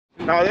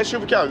No, that's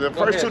super count. The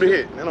first two to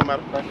hit. That don't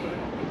matter.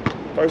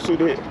 First two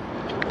to hit.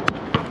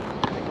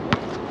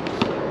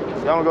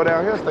 Y'all wanna go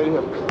down here? Stay here.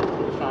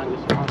 I'm trying to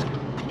get some.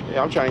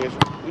 Yeah, I'm trying to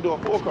get some. You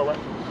doing 4 car, right?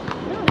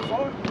 Yeah,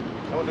 4.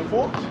 You want to do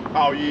 4?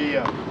 Oh,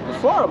 yeah.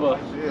 It's 4 of us.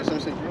 Yeah, so I'm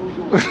saying.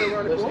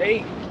 There's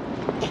 8.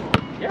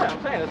 Yeah,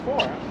 I'm saying it's 4.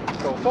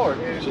 Go forward.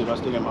 Shit, I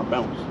still got my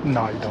bounce.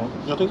 No, you don't.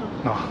 You don't think so?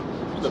 No.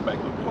 Step back.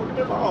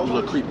 Oh, you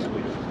little creepy.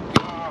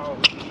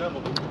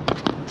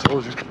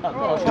 Told you.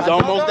 It's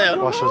almost there.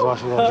 Watch this,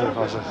 watch this, watch this,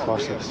 watch this,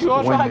 watch this. You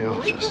want to try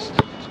Windmill. to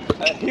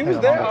He Man, was I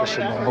there. don't got this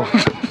shit no more.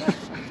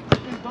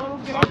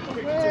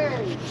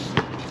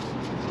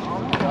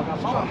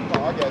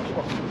 Oh, I got you.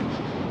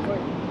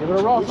 Give it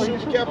a roll. We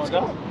shoot the cap.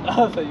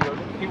 So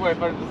you wait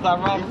for it to stop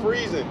You rolling?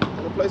 freezing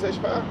on the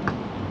PlayStation 5?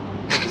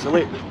 So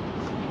wait.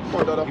 Come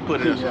on, Dodo. You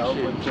put it in some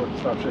shit.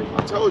 Stop shaking. I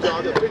told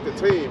y'all to pick the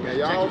team, man.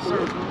 Y'all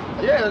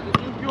Yeah,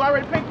 you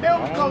already picked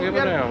them. I don't give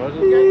a damn.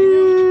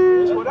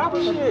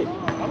 Whatever shit.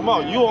 Come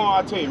on, you on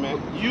our team,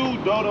 man. You,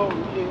 Dodo,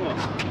 me and him.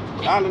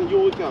 Island, you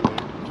with them, man.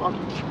 Fuck it.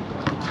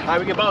 How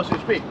we get balls to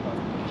his pick?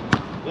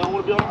 They don't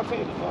want to be on our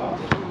team.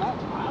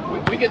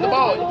 We get the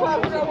ball.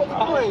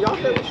 Y'all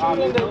said we shoot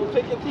in there, we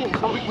picking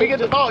teams. We get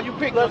the ball. You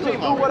pick the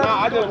team.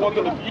 Nah, I just want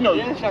them to, you know,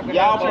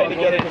 y'all play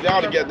together because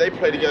y'all together. They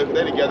play together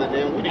because they together.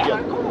 Then we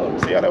together.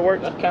 See how that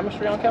works? That's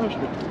chemistry on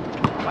chemistry. I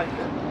like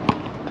that.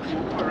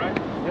 All right.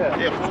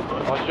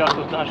 Yeah. Watch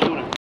Justin's not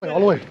shooting. All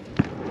the way.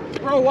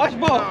 Bro, watch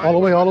ball. All the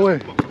way, all the way.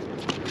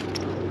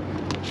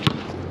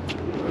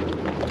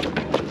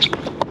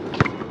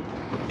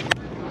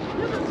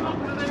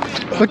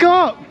 Look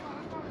up!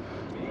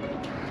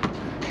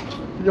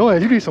 Yo,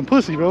 you need some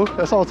pussy, bro.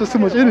 That's all. Just too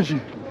much energy.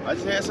 I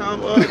just had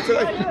some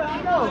today.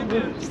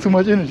 It's too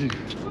much energy.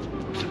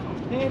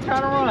 He ain't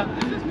trying to run.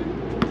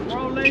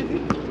 Bro,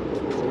 lazy.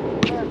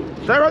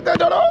 Is that right there,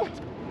 Dodo?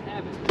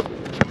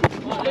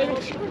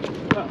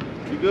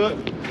 You good?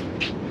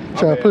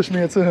 Trying to push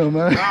me into him,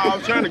 man. Nah, I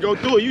was trying to go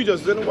through it. You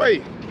just in the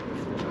way.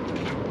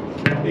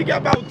 He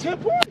got about 10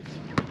 points.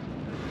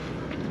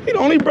 He the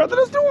only brother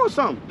that's doing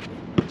something.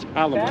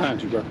 I'll look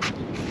behind you, bro.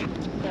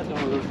 That's the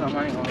only something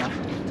I ain't gonna lie.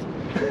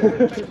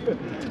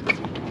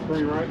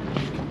 Bring right.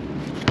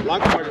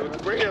 Lock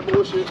part. Bring that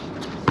bullshit.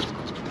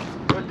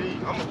 But D,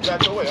 I'm gonna get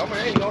out your way. I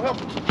ain't gonna help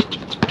him. I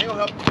ain't gonna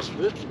help him.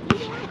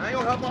 I ain't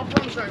gonna help him. I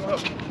promise I ain't gonna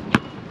help him.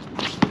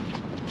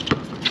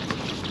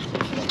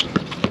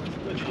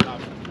 Good job.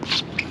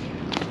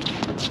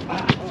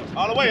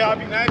 All the way,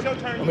 Abby. Now it's your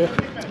turn. You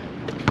get back.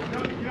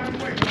 Get out of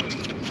the way.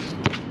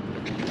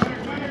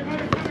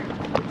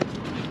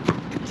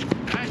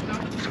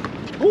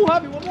 Ooh,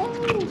 happy one more.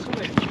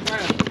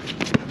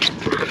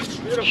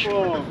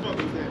 Beautiful.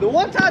 The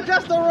one time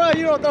just don't run,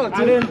 you don't throw it to.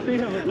 I didn't see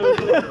him.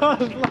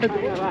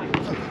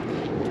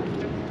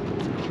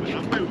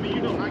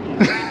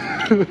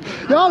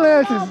 Y'all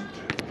asses.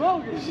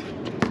 Bogus.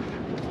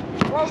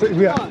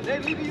 Yeah. They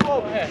leaving you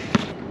open.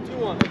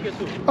 2-1. Let's get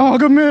 2. Oh,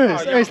 good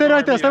miss. Hey, stay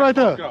right there. Stay right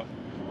there.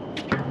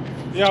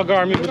 Y'all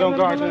guard me, but don't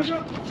guard them.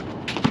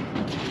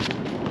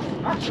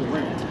 I should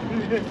ran.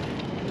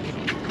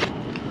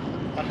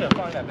 I should have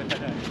found that bitch like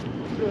that.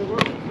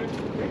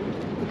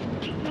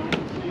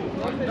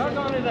 Dunk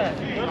on his ass.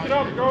 Let's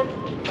go, go.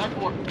 Back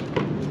forward.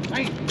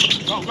 Hey.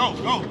 Go, go,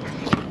 go.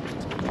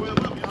 Well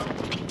up, y'all.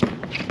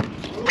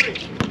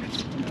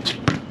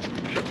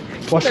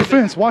 Watch the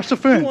fence. Watch the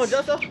fence.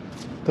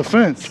 The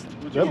fence.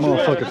 That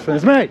motherfucking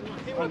fence. Mate.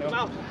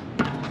 $2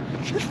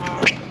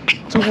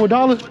 for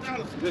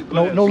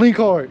 $1? No link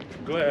card.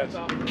 Glass.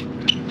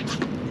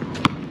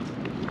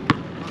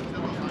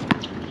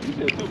 You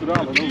said $2 for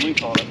 $1, no link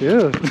card.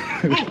 Yeah.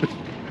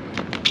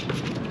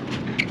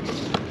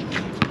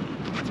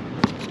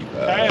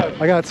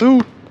 I got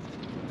 2.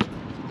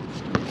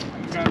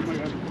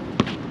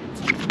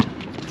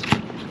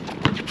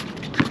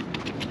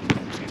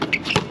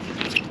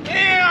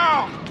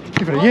 Damn!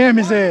 You finna yam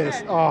his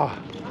ass. Oh.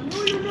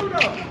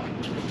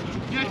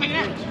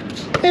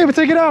 Hey, but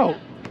take it out.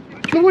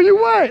 Look where you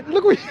went.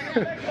 Look where you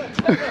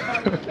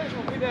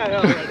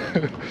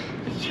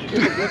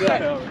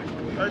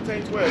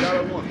 13-12, y'all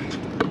at 1.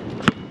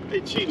 They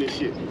cheating this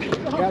shit.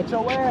 Got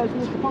your ass,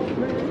 Mr. Punk,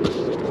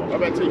 man. I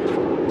better take it.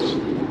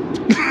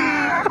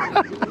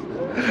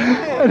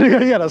 That nigga,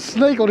 he got a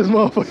snake on his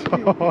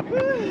motherfucker.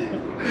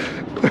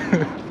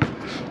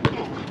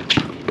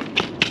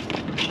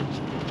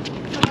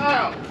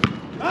 Foul!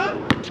 Huh?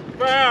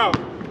 Foul!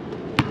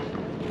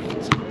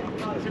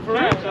 Is he for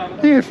real?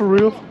 He ain't for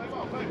real.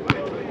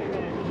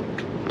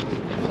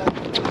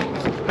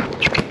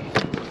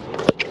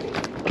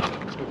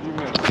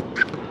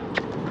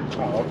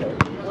 Oh, okay.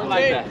 I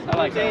like that. I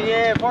like that.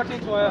 Yeah,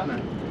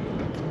 14-12.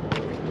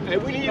 Hey,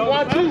 we need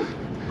 1 too.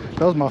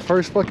 That was my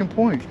first fucking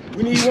point.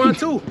 We need 1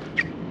 too.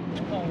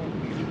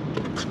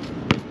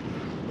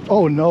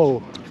 Oh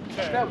no.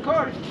 Steph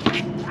Curry.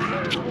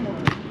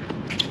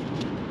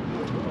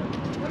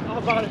 I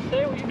was about to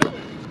say, what you doing?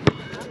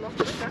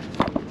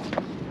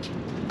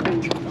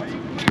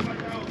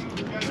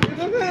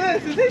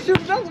 Since they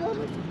shoot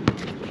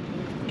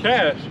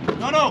Cash.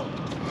 No.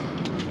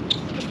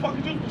 Just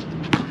fucking do.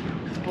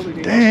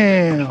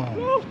 Damn.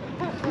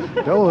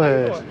 Yo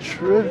ass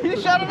trip. He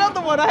shot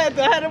another one. I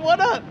had it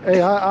one up.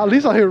 Hey, at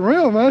least I hit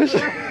rim, man.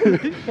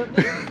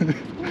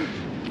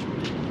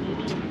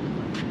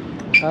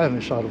 I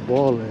haven't shot a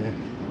ball in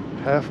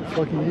half a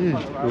fucking year.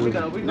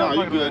 No,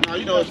 you good. No,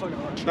 you know it's,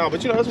 no,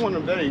 but you know it's one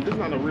of them days. This is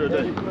not a real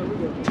day.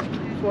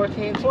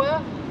 14,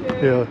 12?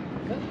 Yeah.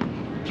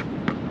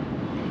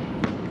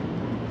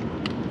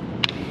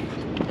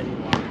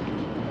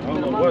 I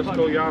don't know what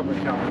score y'all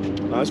been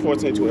counting. No, it's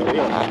 14-12.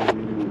 Yeah.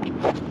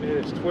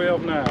 It's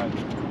 12-9.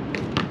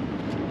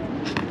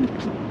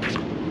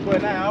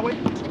 12 now, are we?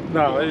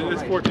 No,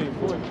 it's 14.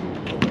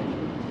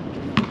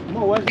 Come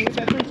on, Wesley, get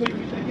that three so you can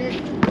get that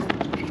game.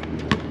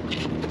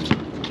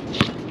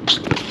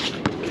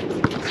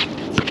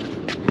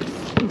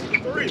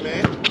 Three,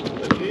 man.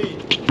 Good D.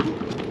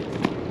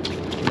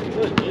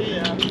 Good D.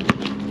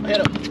 Head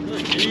up.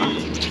 Good D.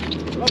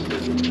 Let's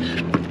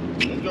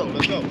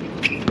go.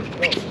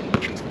 Go.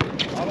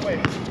 All the way.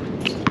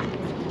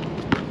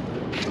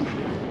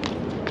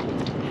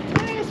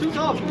 Too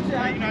soft. You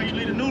know you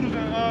leave the noodles in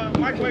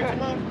microwave too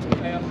long?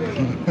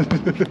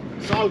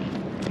 Soggy.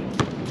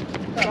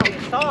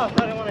 Soft.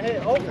 I didn't want to hit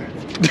it open.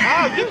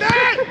 Oh, get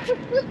that!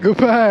 Good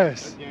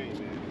pass. Game,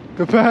 man.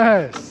 Good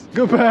pass.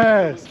 Good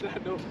pass.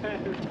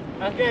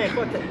 Okay,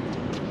 what the?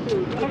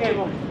 Okay,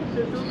 boy.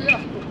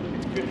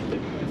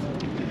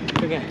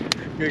 Good game.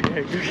 Good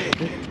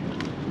game.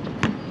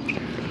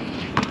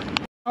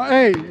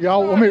 Hey,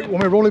 y'all want me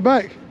to roll it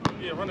back?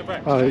 Yeah, run it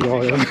back. All right,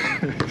 y'all. Yeah.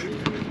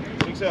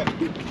 6 up.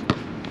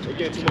 They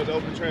get too much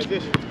open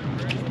transition.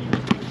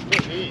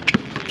 Good D.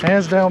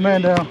 Hands down,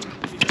 man down.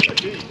 Good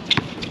D.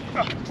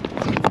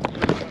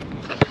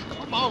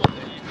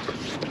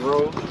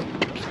 Roll.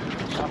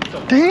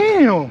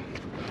 Damn.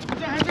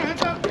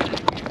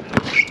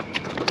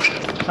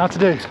 Not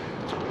today.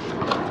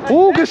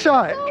 Oh, good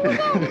shot.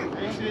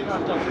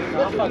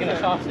 I'm fucking a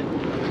sausage.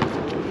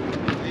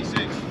 A6.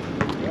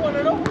 You want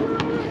it over?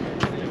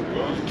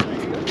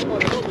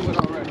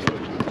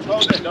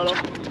 Hold that, Dodo.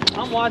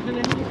 I'm watching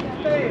it.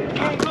 Hey,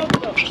 you ain't close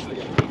enough.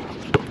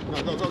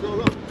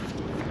 Go.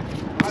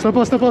 Step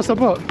up, step up,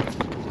 step up.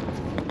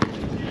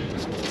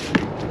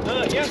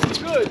 Yes,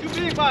 you good. You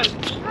big body.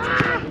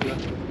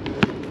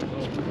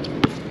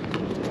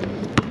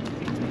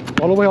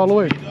 All the way, all the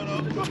way.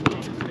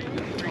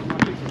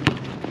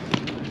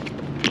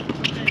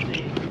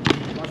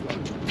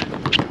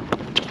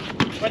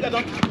 Right there,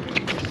 Dodo.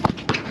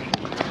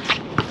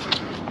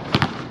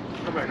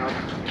 Come back, Hop.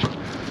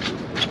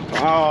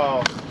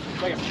 Oh.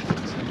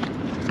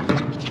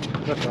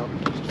 Left out.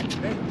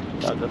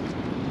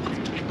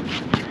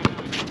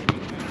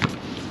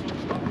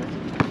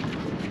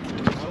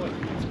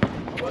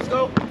 Let's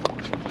go.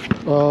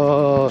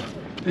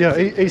 Yeah,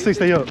 A6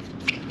 stay up.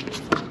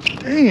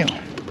 Damn.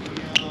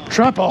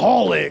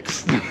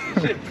 Trapaholics.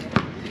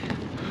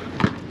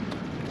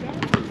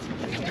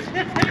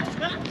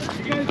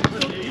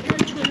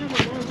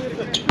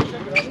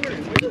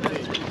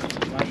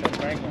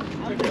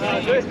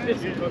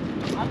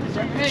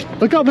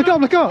 Look up, look up,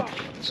 look up.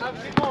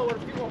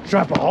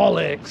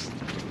 Trapaholics.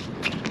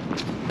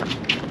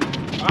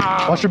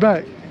 Watch your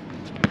back.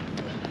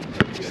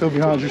 Still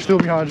behind you, still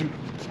behind you.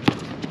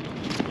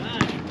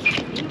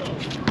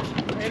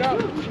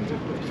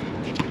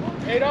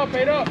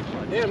 Paid up.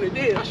 Damn, they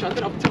did. I shot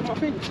that off the tip of my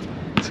finger.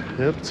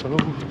 Tiptoe.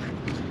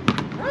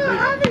 I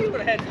knew you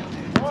would have had that.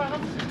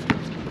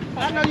 I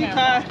know you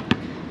tired.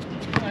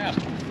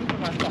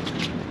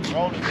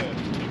 Roll it there.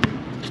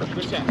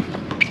 Good shot.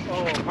 Oh,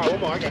 all right, one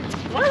more. I got you.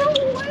 Oh,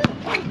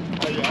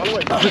 yeah, all the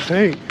way. Good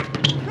take.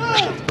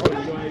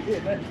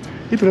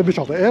 He threw that bitch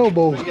off the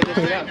elbow. Get that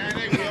shit out.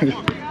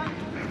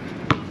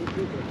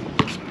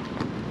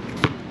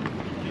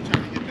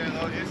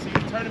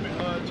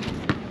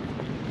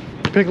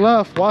 Pick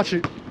left, watch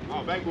it.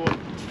 Oh, backboard.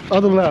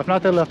 Other left,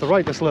 not that left, the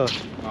right, that's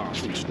left. Oh,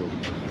 so stupid.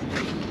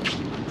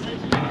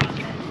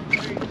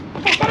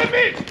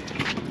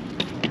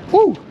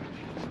 Woo!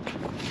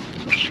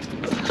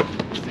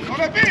 On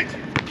that bench!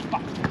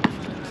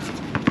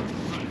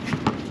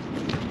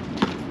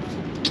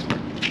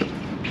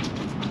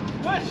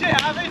 Good shit,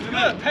 Javi.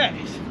 Good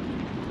pass.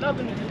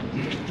 Nothing to do.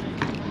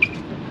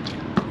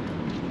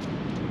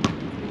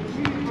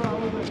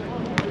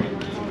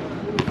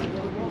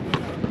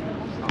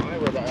 I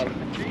ain't worried about Adam.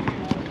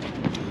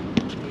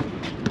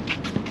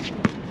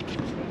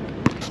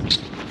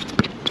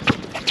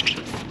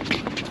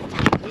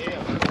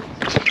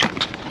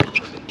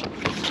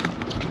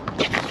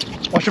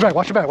 Watch your back,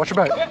 watch your back, watch your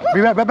back.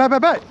 Be back,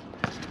 back.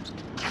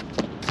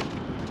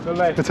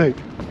 Good take.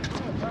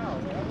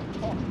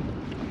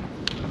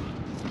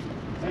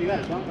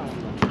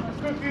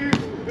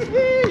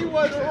 You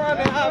wasn't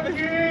running,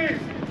 Javi.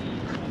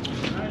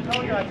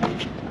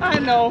 I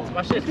know.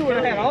 My shit, you would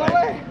have had all the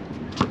way.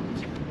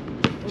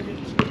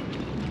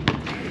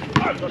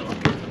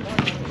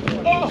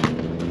 Oh.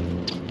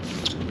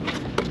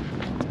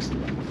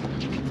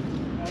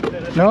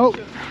 Nope.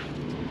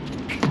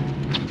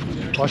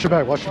 Watch your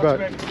back, watch your back.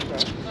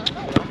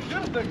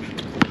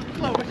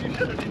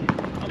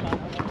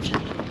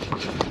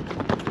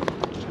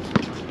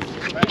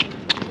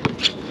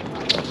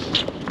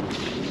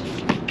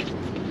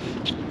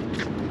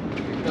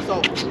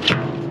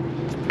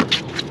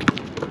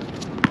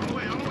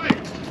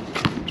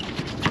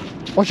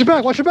 Watch your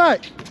back, watch your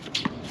back.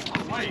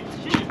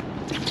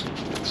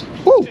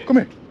 Woo, come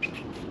here.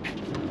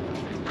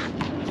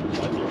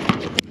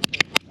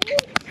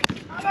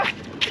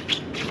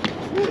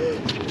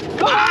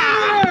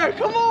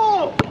 Come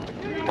on!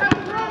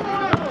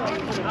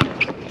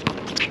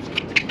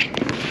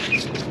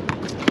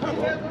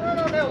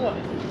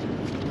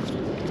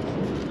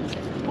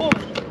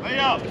 Lay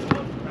out.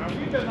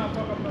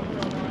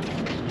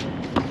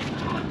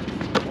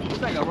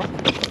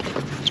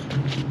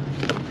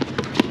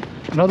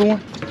 Another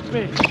one?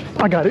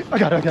 I got it. I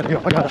got it.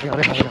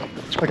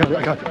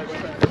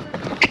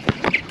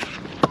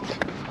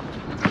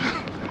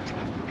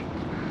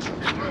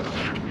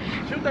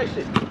 Shoot that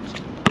shit.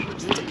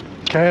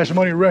 Cash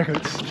Money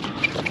Records.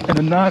 And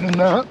the 9 and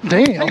 9.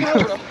 Damn.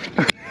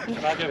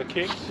 Can I get a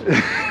kick?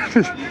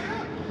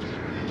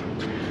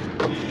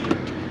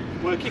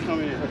 Well, kick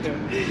come in.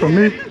 Okay. From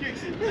me?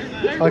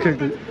 I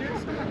kicked it.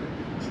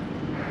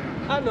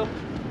 I know.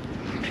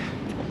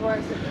 That's why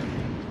I said that.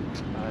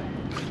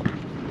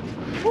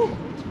 Woo.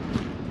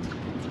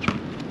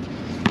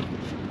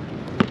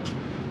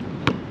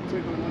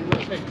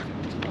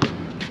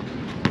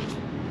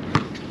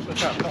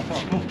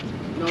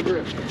 No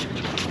grip.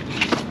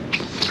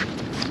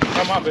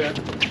 Oh, my bad.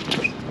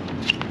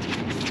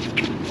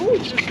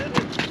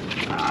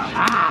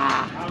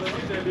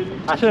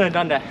 I should have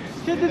done that.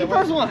 Should have did the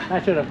first one.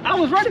 I should have. I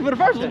was ready for the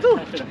first one too.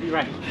 I should have. You're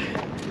right.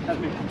 That's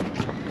me.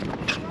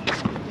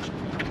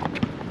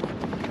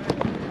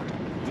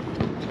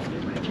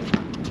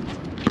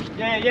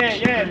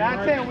 Yeah.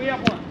 9-10, we up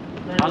one.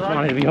 I just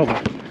wanted to be over.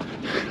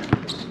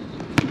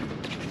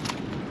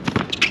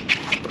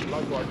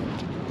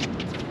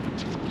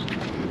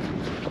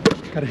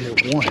 Gotta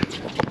hit one.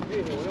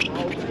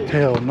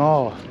 Hell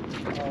no.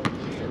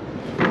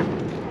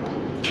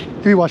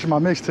 You be watching my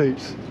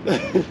mixtapes.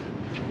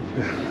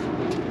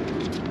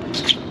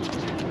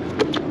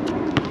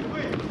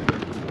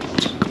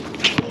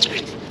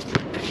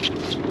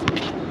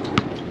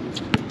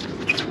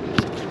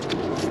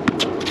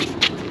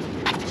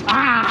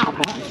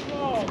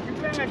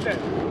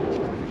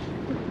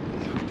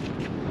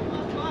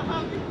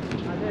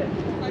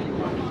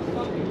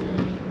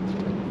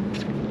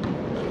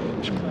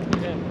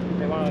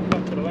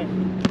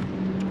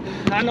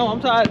 I know,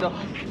 I'm tired though.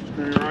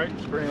 Screen right,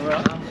 screen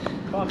left.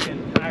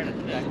 Fucking tired. I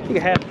think I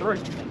had 3.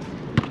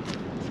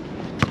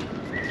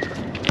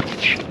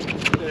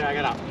 Yeah, I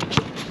got out.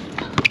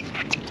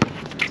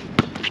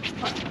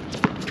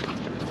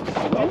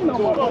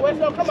 Come on, wait,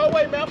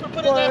 man. I'm gonna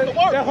put his ass to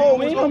work. That whole,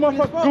 we ain't no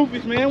motherfucking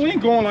goofies, man. We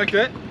ain't going like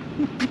that.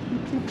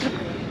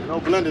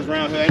 No blenders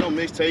around here. Ain't no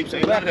mixtapes.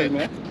 Ain't none of that,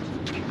 man.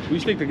 We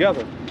stick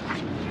together.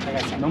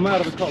 No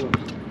matter the color.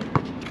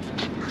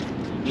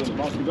 You're the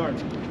Boston Garden.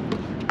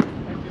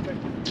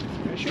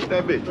 Man, shoot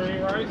that bitch.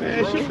 Screen right.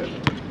 Man, shoot that.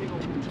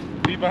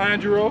 Be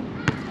behind you, roll.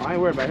 I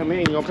ain't worried about him. He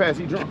ain't gonna pass.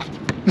 He drunk.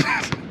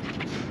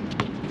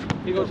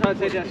 You gonna try to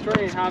take that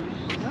string, Hobby?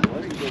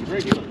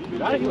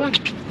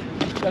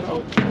 That's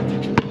all.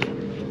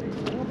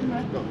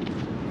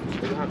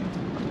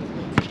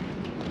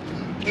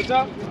 What's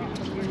up?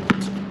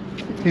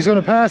 He's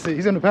gonna pass it.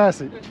 He's gonna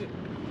pass it.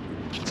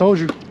 Told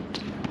you.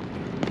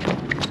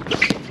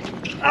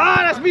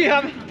 Ah, that's me,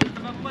 Hobby.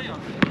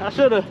 I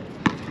should have.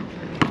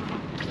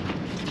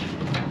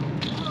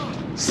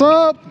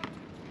 Sup?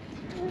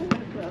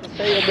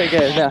 Stay your big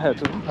ass down here,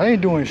 too. I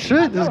ain't doing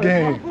shit this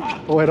game.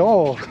 Or at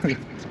all.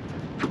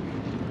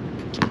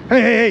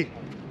 Hey.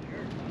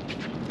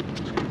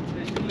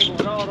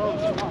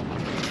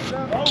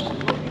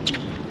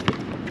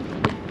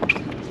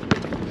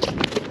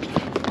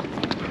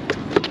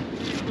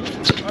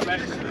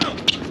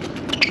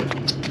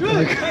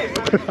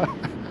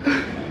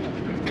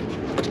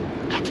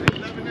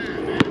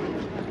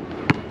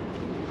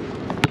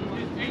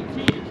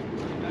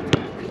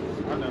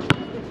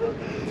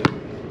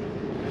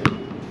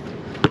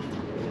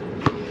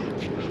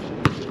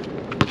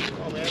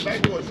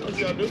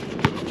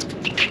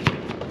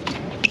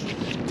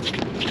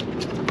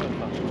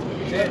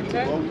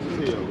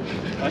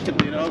 I can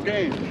do the whole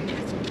game.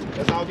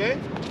 That's all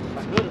game?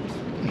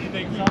 You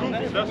think we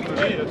goofy? That's what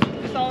it is.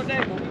 It's all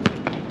day, but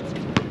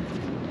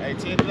Hey,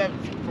 10, 11.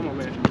 Come on,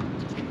 man.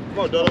 Come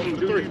on, Dodo.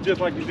 Do 3. you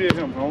just like you did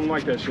him. I don't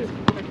like that shit.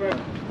 Watch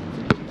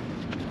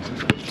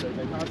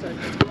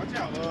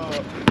out.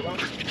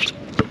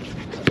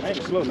 I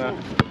ain't slow now.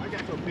 I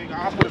got your big.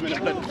 I'll put him in the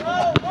blender.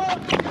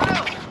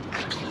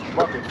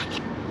 Bucket.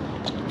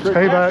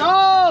 Hey, back.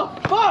 oh,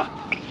 fuck!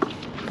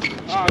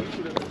 Ah, you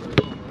should have.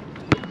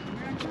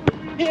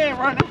 He ain't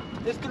running.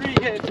 It's 3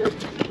 hits.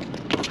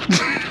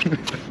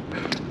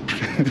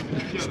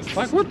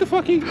 Like, what the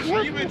fuck he?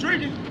 What you been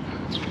drinking?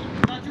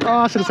 Oh,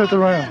 I should have set the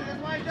round.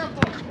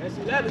 That's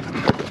 11.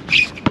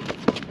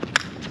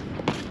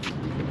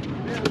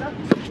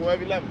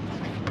 12, 11.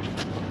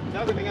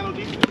 Nothing got no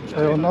defense.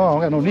 Hell no, I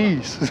don't got no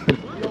knees.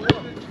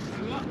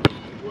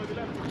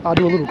 I'll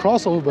do a little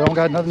crossover, but I don't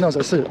got nothing else.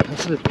 That's it.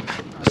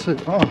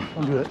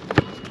 Don't do that.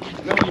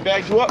 Remember he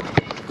bagged you up?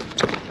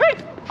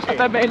 I thought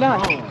that made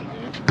 9.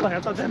 I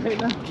thought that made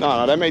 9.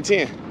 No, that made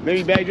 10.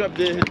 Maybe bagged you up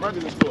to his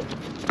brother's store.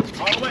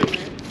 All the way, man.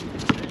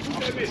 Shoot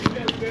that bitch,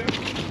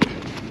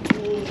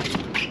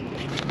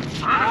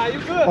 Ah, you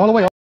good? All the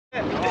way.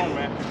 Come on,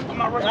 man. I'm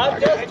not running. I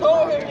just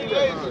told him he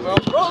lazy, bro.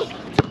 Bro.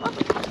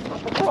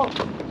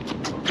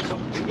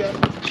 You got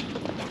it.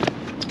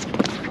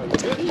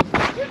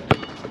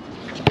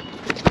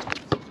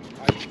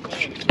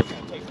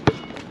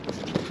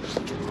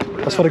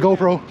 That's for the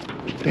GoPro.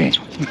 Damn.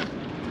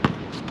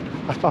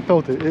 I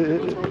felt it.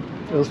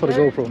 It was for the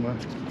GoPro, man.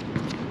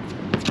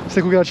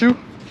 Think we got you?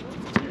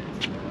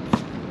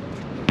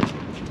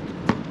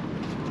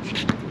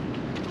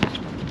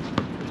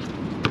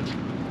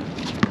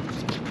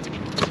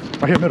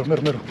 Right here, middle.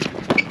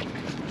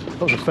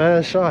 That was a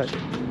fast shot.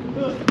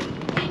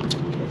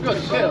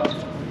 Good shit.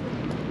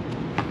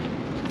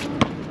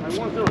 Like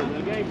 1-0,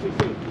 the game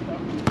 6-2.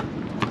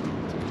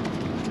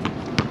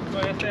 Go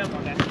ahead, stand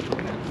on that.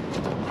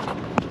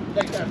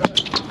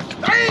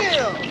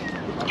 Damn!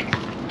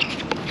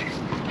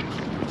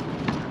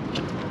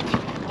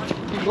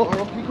 Keep going,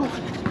 bro. Keep going.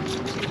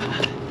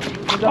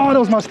 Oh, that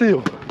was my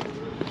steal.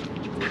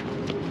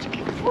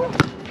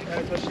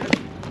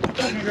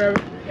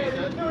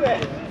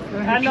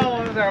 I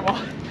know it was there, boy.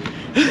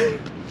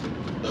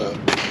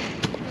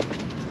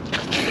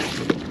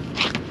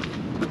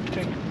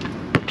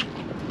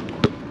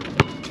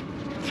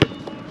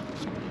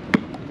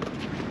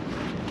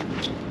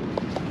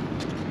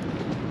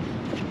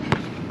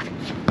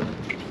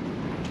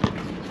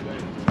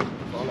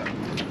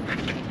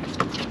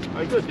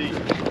 Hey, good D.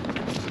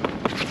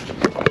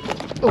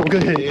 Oh,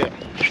 good hit. Yeah.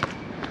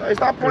 Hey,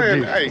 stop Good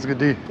playing. D. Hey, That's a good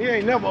D. he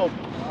ain't never open.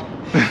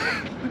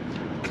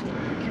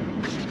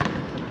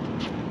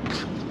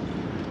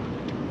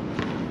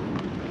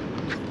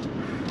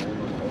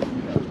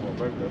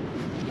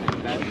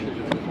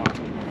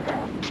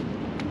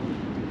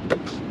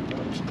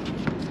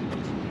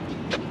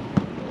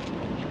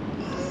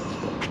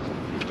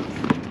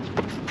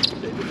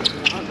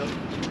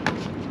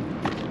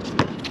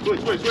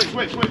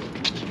 Switch.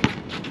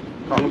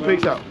 Call him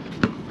pigs out.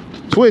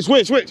 Switch. Oh,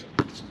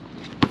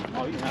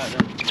 you had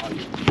that. Oh, you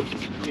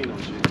ain't no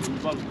shit.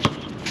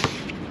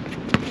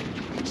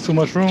 It's too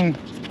much room.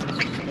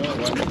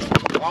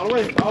 All the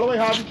way,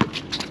 Hobby.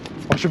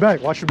 Watch your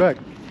back.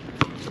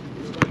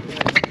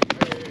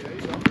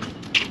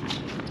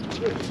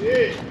 Good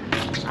shit.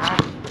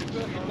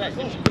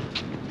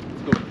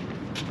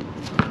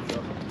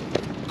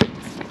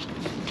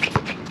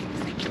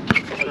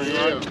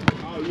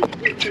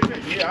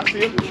 Yeah, I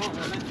see him.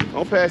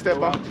 Don't pass that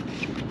ball.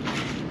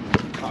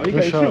 Oh, he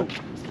Good can't shot.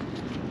 shoot.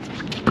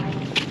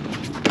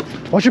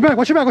 Watch your back.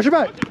 Watch your back,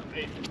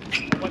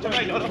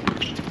 no.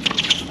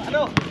 I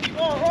know. Keep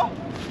going, bro.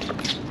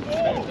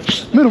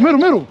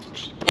 Middle.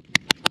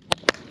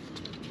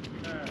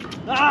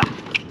 Ah!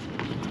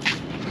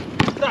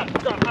 Stop.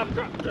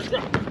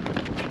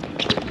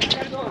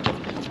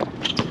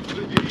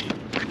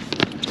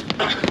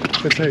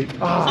 Good take.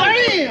 Ah.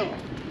 Damn!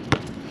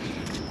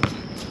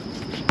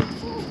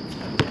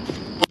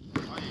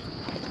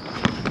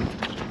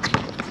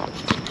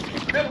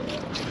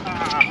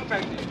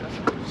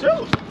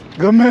 Shoot!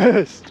 Good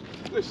miss.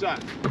 Good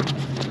shot.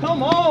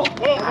 Come on.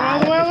 Oh,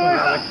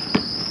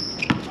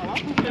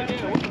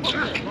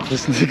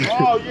 This nigga.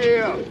 oh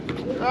yeah.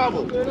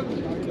 Bravo.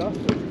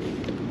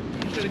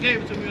 Should have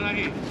gave it to me when I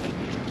hit.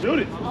 Shoot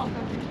it.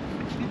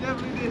 He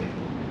definitely did it.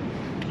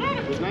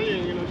 Now you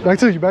ain't get no shot.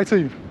 Back to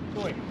you.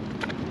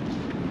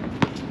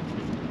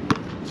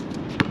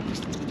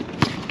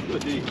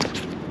 Good D.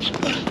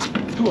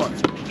 Too hard.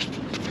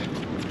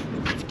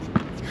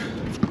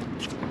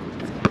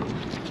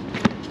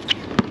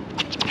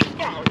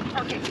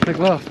 Pick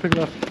left.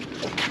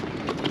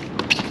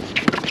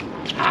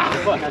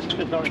 Fuck, I should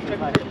have thrown it to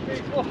my head.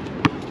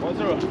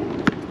 1-0.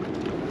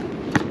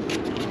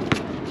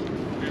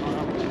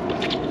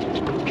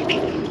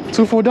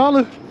 $2 for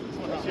 $1.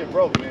 That shit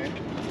broke, man.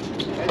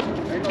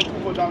 Ain't no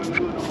 $2 in the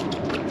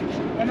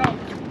hood. I know.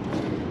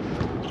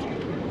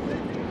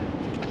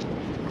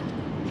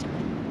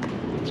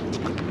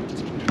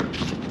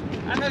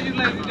 I know you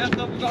lazy, just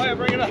go ahead,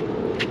 bring it up.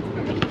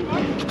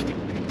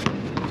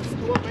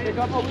 Pick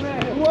up over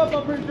there.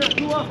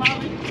 Two up,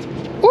 Hobby.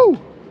 Woo!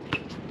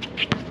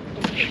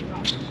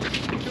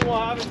 Two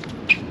up, Hobby.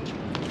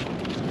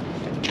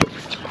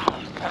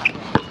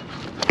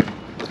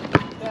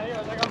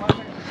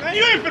 Man,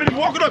 you ain't finna be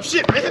walking up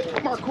shit, man.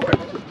 Come on, court.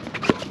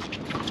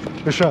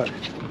 Good shot.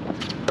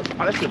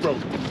 Oh, that shit broke.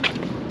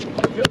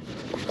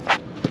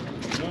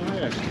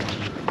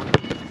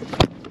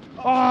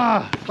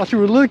 Ah, thought you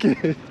were looking.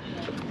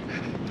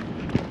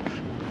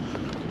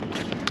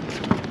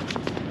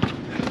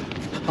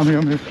 I'm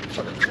here.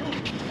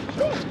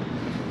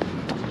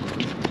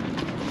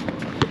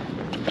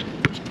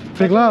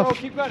 Big left.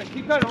 Keep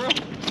cutting, bro.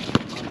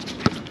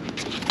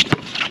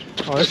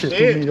 Oh, that shit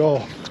threw me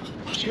off.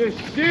 Good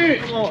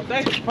shit. Come on,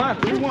 thank you. Fine.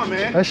 3-1,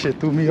 man. That shit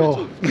threw me off.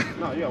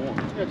 No, you got one.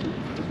 You got two.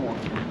 Just one.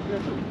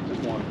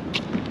 Just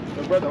one.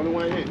 Your brother, only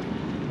one hit.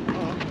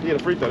 He had a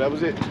free throw. That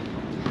was it.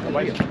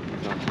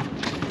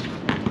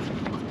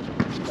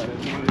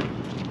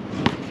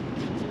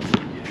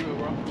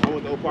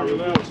 want the old part real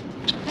quick.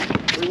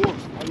 3-1.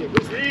 Oh, yeah,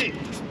 good D.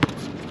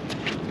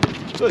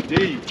 Good D.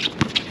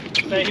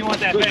 Say he wants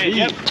that fade.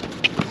 Yep.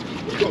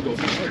 Go.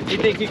 He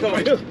think he go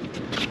right here.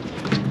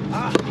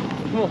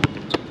 Come on.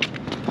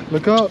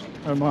 Look up.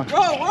 Never mind. Whoa.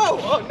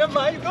 Oh, never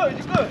mind. You good.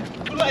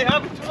 Too late,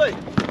 Happy. Too late.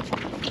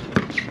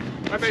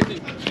 Right back to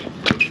you.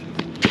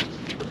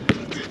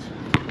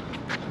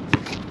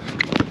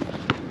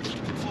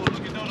 Oh,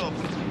 look at Dodo.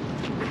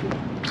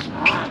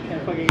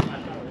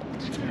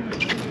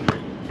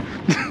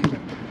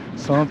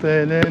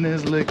 Something in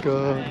his liquor.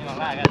 I ain't gonna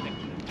lie, I gotta think.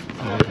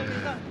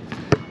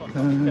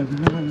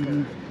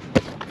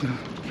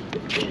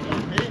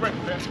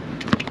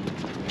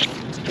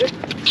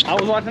 I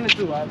was watching it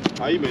too. Oh,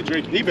 he been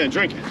drinking. He been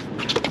drinking.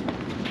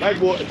 Nice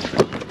boy.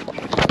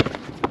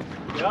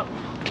 Yep.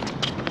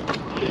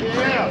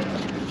 Yeah.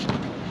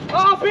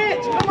 Oh,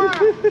 bitch! Come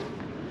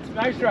on.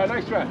 Nice try.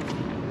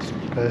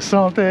 There's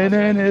something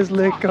in his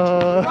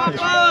liquor.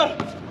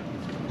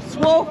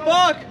 Swole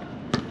fuck.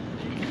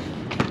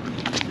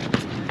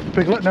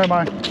 Big look, never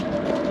mind. Oh,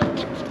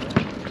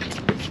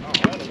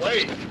 on the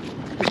way.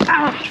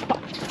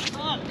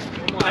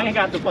 I ain't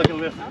got the fucking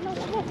lift.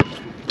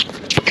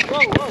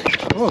 Whoa.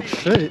 Oh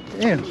shit,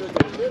 damn.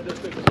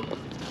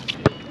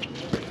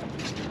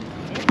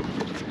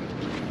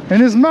 In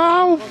his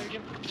mouth.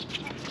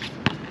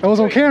 That was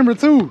on camera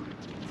too.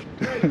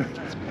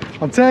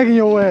 I'm tagging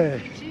your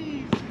ass.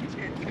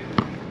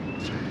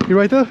 You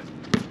right there?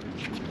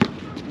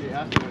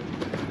 Yeah,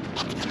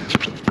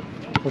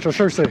 What's your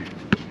shirt say?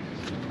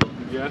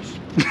 yes.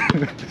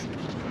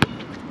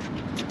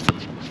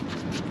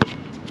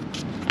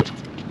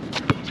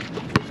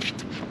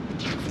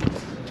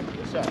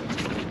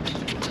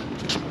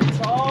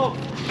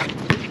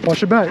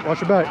 Watch your back,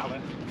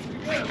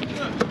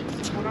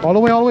 All the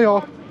way,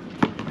 y'all.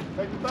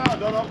 Take the foul,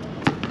 Dodo.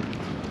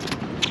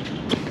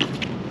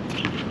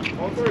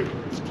 On 3.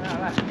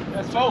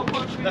 That's four.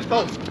 Let's go.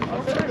 I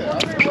said that. I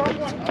said wrong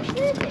one. I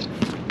said that.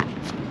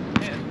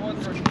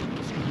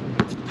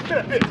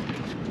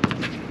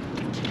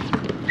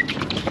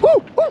 Woo!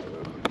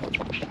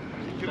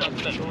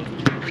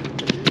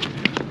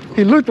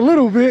 He looked a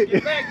little bit.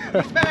 Get back.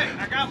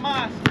 I got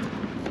mine.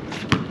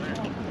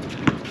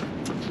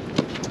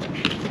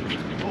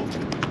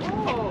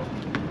 Oh.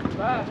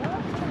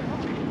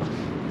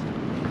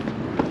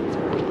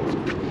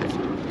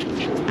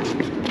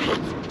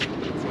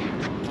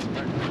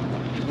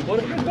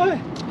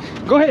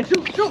 Go ahead,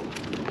 shoot.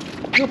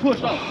 Good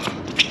push off.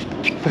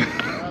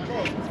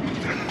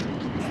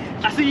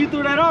 I see you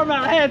threw that arm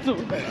out. I had to.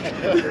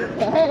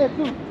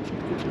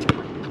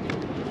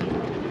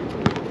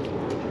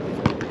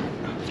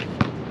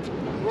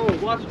 Bro,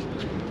 watch it.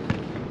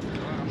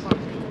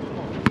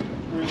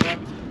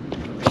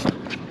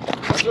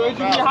 Good, you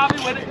get Hobby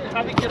with it.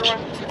 Hobby, get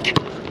around.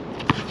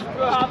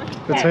 Good, Hobby.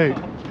 Good take. I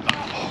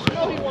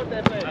know he wants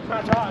that fast.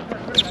 I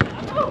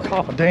know.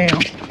 Oh, damn.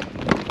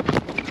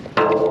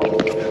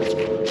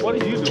 What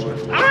are you doing?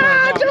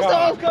 Ah, just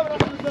saw us coming up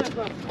to the fence.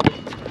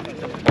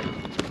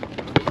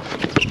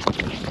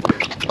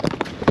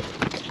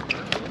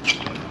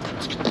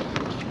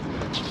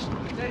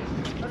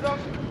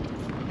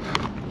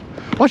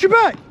 Watch your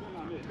back.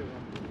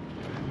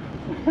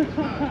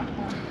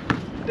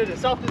 Did it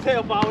soft as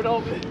hell powered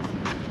over.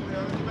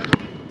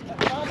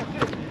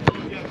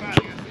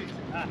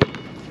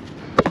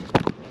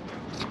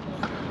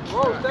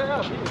 Whoa, stay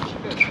up.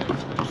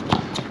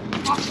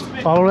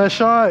 Follow that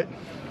shot.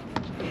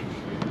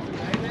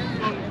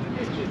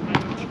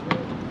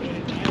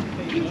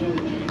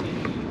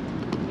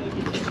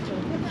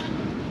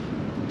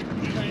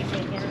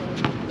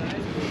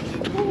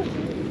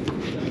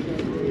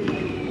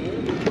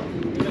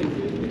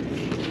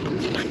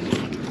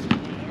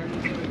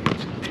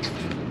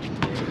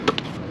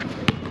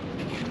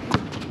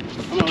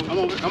 I'm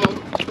over.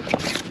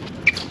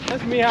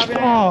 That's me having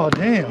it. Oh,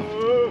 damn.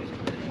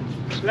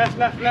 Left.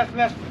 That's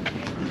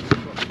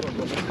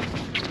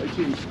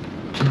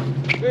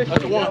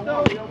the one.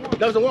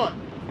 That was the one.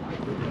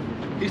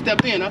 He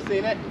stepped in. I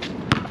seen that.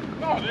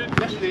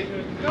 That's it.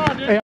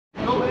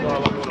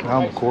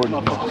 I'm recording.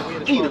 Eat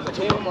a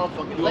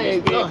motherfucking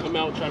leg. Come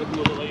out, try to do a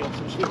little layup,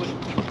 some shit with it.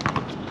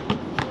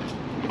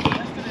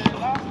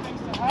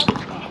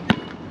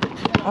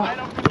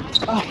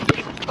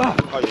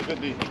 Oh, yeah, good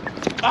D.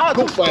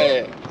 Go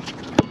fast.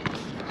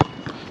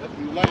 That's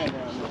you laying down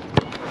there.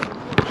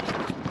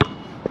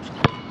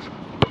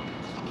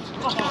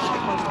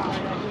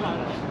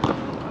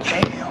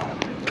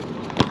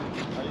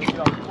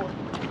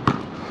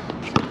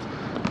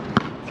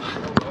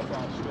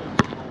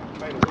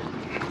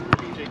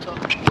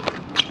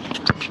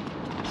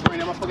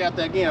 Out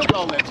there again,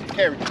 I'm that shit.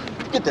 Carry.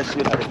 Get that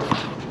shit out of here.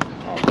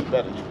 Oh, it's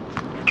better.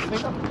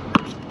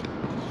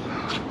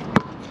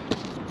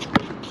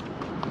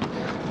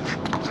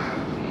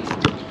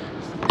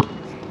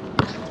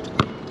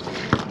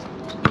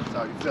 That's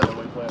how you feel that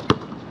way, player.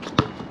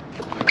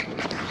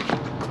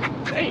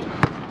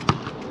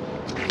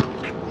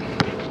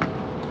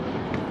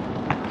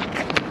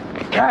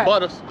 Damn.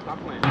 Butters. Stop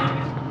playing.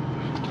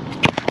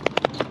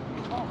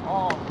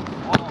 Oh.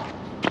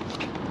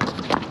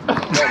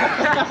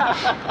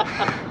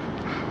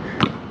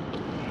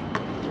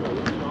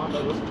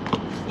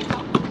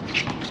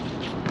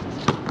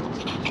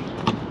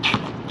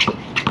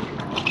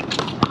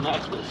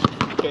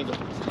 Can't go.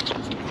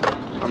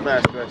 I'm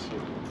master that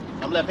shit.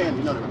 I'm left-handed,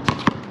 you know that.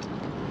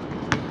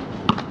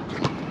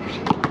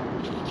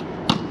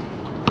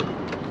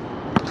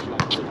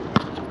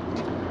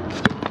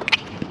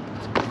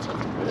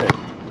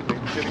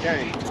 To the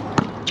game.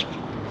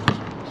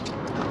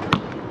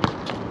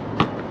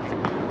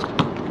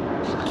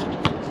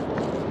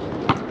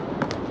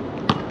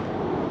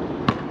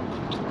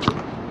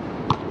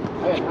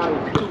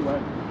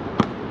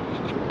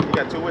 You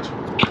got 2 with you?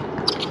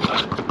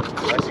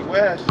 Lexi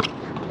West.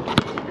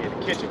 Be in the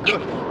kitchen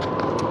cooking.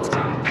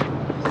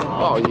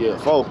 Oh yeah,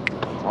 4.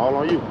 All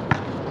on you.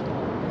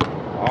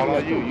 All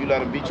on you. You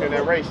let him beat you in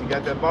that race. You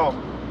got that ball.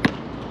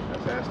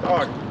 That's how it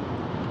started.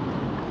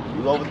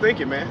 You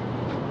overthinking, man.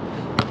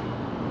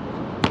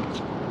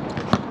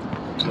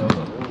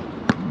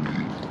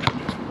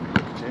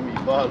 Jimmy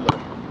Butler.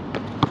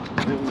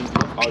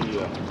 Oh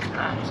yeah.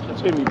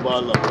 Jimmy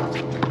Butler.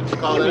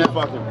 Call it that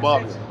fucking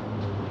Buckets.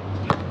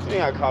 You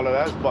ain't gotta call it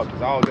that. That's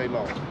Buckets all day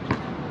long.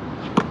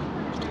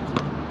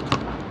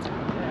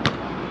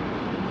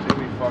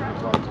 Jimmy fucking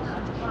Buckets.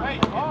 Hey,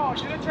 oh,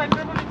 you didn't try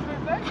dribbling these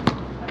things, eh?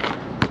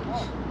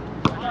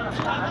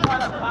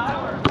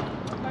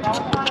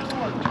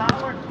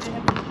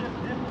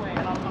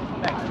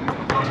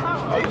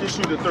 Oh, you just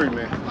shoot the 3,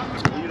 man.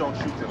 You don't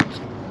shoot them.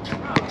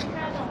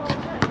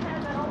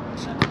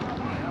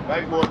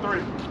 Backboard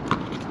 3.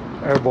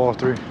 Air ball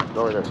 3.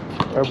 Go right there.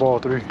 Air ball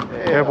 3.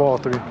 Yeah. Air ball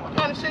 3. What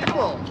kind of shit you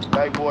on?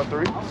 Backboard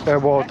 3. Air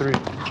ball 3.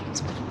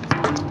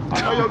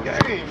 I know your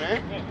game,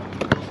 man.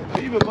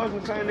 You been busting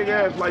the same nigga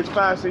ass for like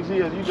 5, 6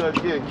 years. You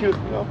just getting cute,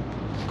 you know?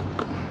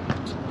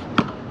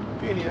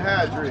 You ain't even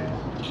had dreads.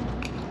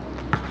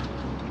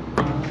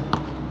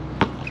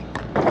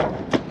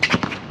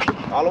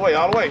 All the way,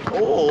 all the way.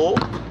 Oh,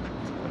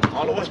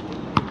 all the way.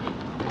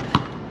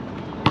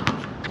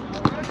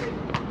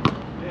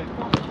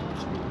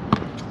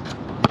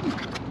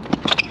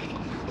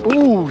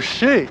 Ooh,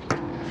 shit.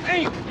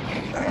 Hey.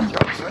 Dang, you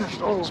gotta finish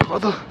those,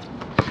 brother.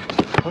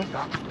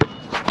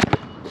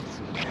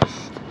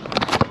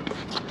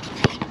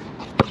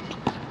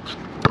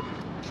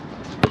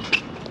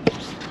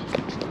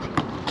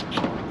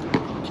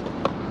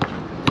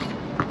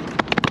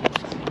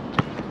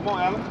 Come on,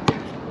 Alan.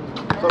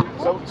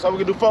 So we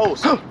can do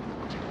 4s.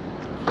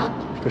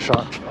 Good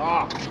shot.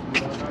 Ah.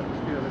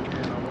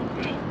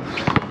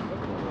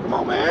 Come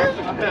on, man.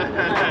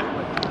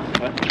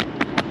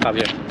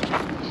 Javier.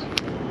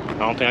 I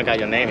don't think I got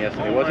your name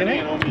yesterday. What's your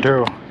name?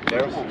 Daryl.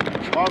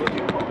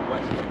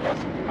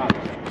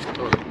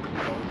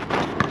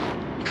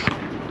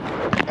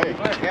 Hey,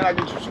 and I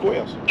get you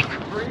squares.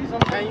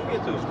 Man, you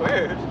get 2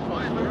 squares.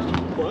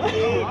 What?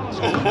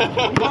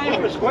 You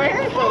playing for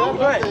squares?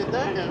 What?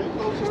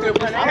 Still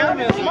playing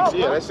that?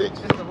 Yeah, that's 6.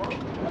 I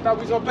thought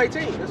we was gonna play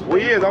team. Well,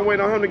 he is. I'm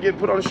waiting on him to get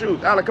put on the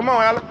shoes. Alec, come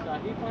on, Alec.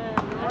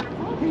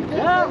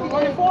 Yeah, we're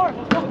running 4.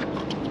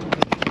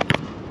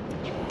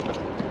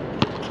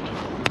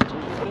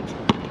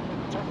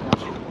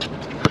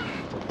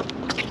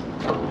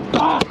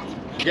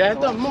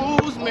 Get the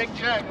moves, Mick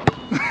Jagger.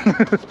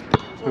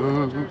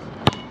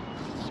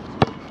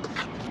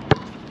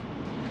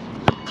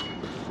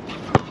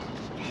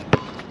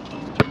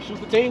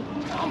 Super team?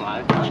 I'm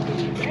like,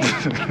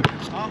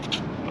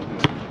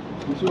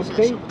 you super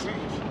team?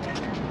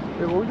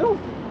 That's what we do.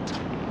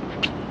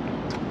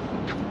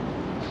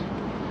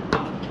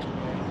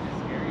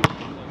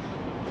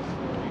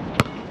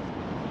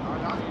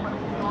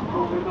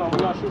 We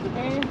got super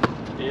team?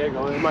 Yeah, go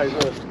ahead. Might as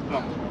well.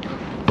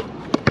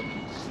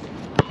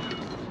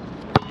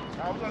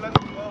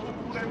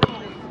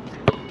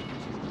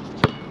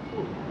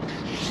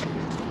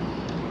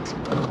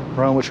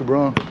 Run with you,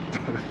 bro.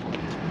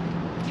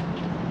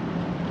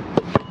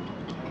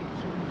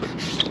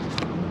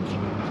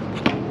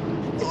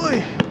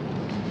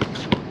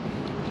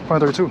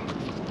 Point 32.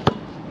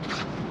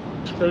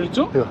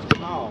 32? Yeah.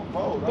 No,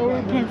 hold. Thought we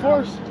were playing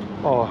 4s.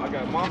 Oh. I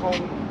got Mongo,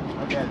 I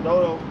got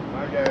Dodo, I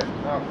got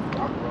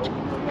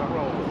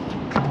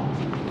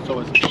So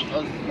it's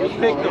You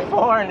picked the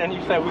 4 and then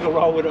you said we can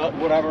roll with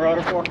whatever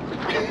other 4.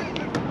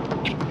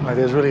 Like,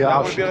 there's really an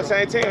y'all want to be option. on the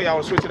same team or y'all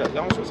want to switch it up?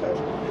 Y'all want to switch it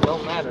up?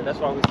 Don't matter. That's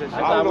why we said.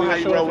 I don't know how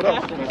you roll with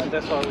us.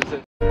 That's why we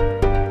said.